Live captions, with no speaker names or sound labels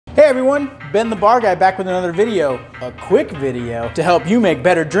Hey everyone, Ben the Bar Guy back with another video, a quick video to help you make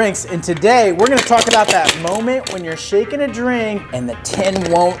better drinks. And today we're gonna talk about that moment when you're shaking a drink and the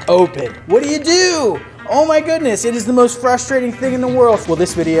tin won't open. What do? Oh my goodness, it is the most frustrating thing in the world. Well,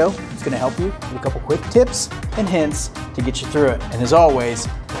 this video is gonna help you with a couple quick tips and hints to get you through it. And as always,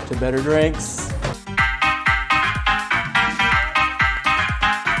 to better drinks.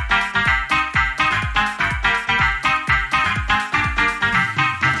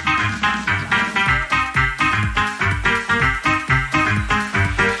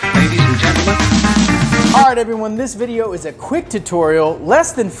 Alright everyone, this video is a quick tutorial,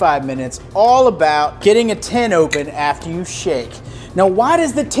 less than 5 minutes, all about getting a tin open after you shake. Now why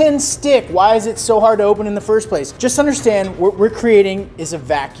does the tin stick? Why is it so hard to open in the first place? Just understand what we're creating is a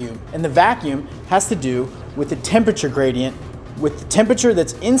vacuum, and the vacuum has to do with the temperature gradient, with the temperature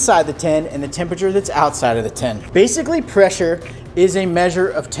that's inside the tin and the temperature that's outside of the tin. Basically, pressure is a measure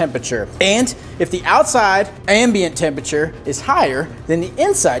of temperature. And if the outside ambient temperature is higher than the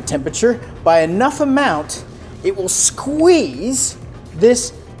inside temperature by enough amount, it will squeeze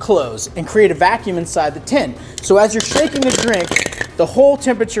this close and create a vacuum inside the tin. So as you're shaking a drink, the whole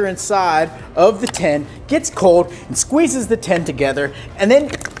temperature inside of the tin gets cold and squeezes the tin together, and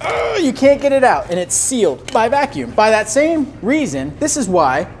then you can't get it out, and it's sealed by vacuum. By that same reason, this is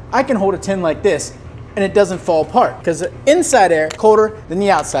why I can hold a tin like this and it doesn't fall apart, because the inside air is colder than the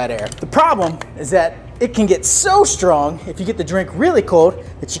outside air. The problem is that it can get so strong if you get the drink really cold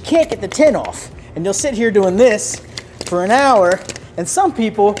that you can't get the tin off. And you'll sit here doing this for an hour, and some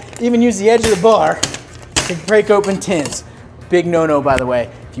people even use the edge of the bar to break open tins. Big no-no, by the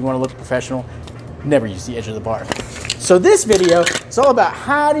way. If you want to look professional, never use the edge of the bar. So this video is all about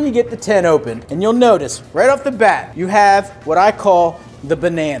how do you get the tin open. And you'll notice right off the bat, you have what I call the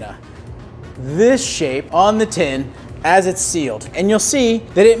banana. This shape on the tin as it's sealed. And you'll see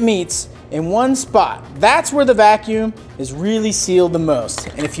that it meets in one spot. That's where the vacuum is really sealed the most.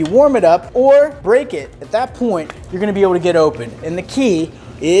 And if you warm it up or break it, at that point, you're gonna be able to get open. And the key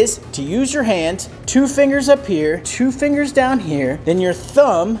is to use your hand, 2 fingers up here, 2 fingers down here, then your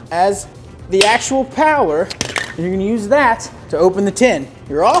thumb as the actual power, and you're gonna use that to open the tin.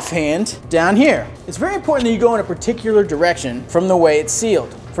 Your offhand down here. It's very important that you go in a particular direction from the way it's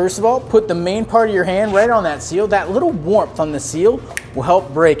sealed. First of all, put the main part of your hand right on that seal. That little warmth on the seal will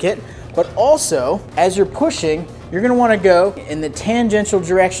help break it. But also, as you're pushing, you're gonna wanna go in the tangential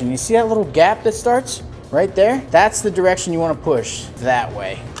direction. You see that little gap that starts right there? That's the direction you wanna push, that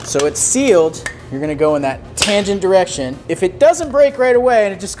way. So it's sealed, you're gonna go in that tangent direction. If it doesn't break right away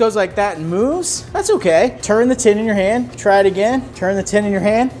and it just goes like that and moves, that's okay. Turn the tin in your hand, try it again, turn the tin in your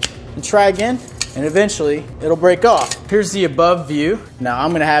hand, and try again, and eventually it'll break off. Here's the above view. Now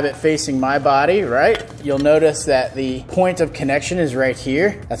I'm gonna have it facing my body, right? You'll notice that the point of connection is right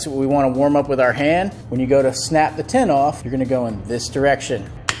here. That's what we wanna warm up with our hand. When you go to snap the tin off, you're gonna go in this direction,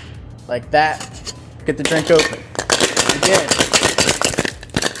 like that. Get the drink open. Again.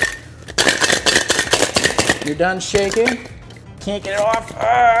 You're done shaking, can't get it off.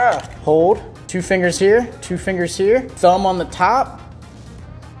 Hold, 2 fingers here, 2 fingers here, thumb on the top.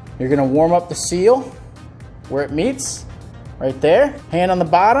 You're gonna warm up the seal where it meets, right there. Hand on the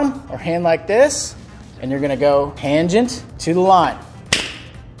bottom, or hand like this, and you're gonna go tangent to the line.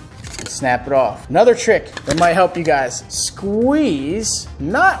 And snap it off. Another trick that might help you guys, squeeze,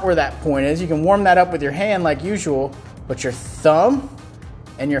 not where that point is. You can warm that up with your hand like usual, but your thumb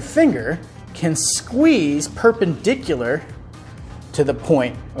and your finger can squeeze perpendicular to the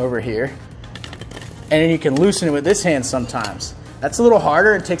point over here. And then you can loosen it with this hand sometimes. That's a little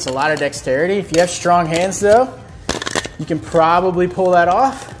harder, it takes a lot of dexterity. If you have strong hands though, you can probably pull that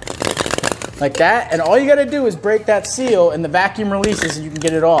off like that. And all you gotta do is break that seal and the vacuum releases and you can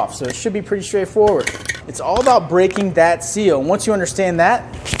get it off. So it should be pretty straightforward. It's all about breaking that seal. And once you understand that,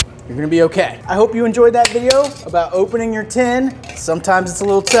 you're gonna be okay. I hope you enjoyed that video about opening your tin. Sometimes it's a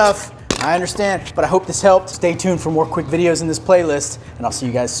little tough, I understand, but I hope this helped. Stay tuned for more quick videos in this playlist, and I'll see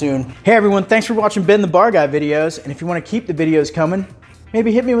you guys soon. Hey everyone, thanks for watching Ben the Bar Guy videos, and if you want to keep the videos coming,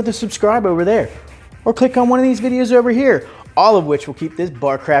 maybe hit me with a subscribe over there, or click on one of these videos over here, all of which will keep this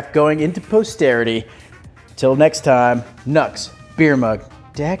bar craft going into posterity. Till next time, Nux, beer mug,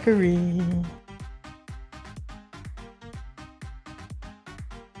 daiquiri.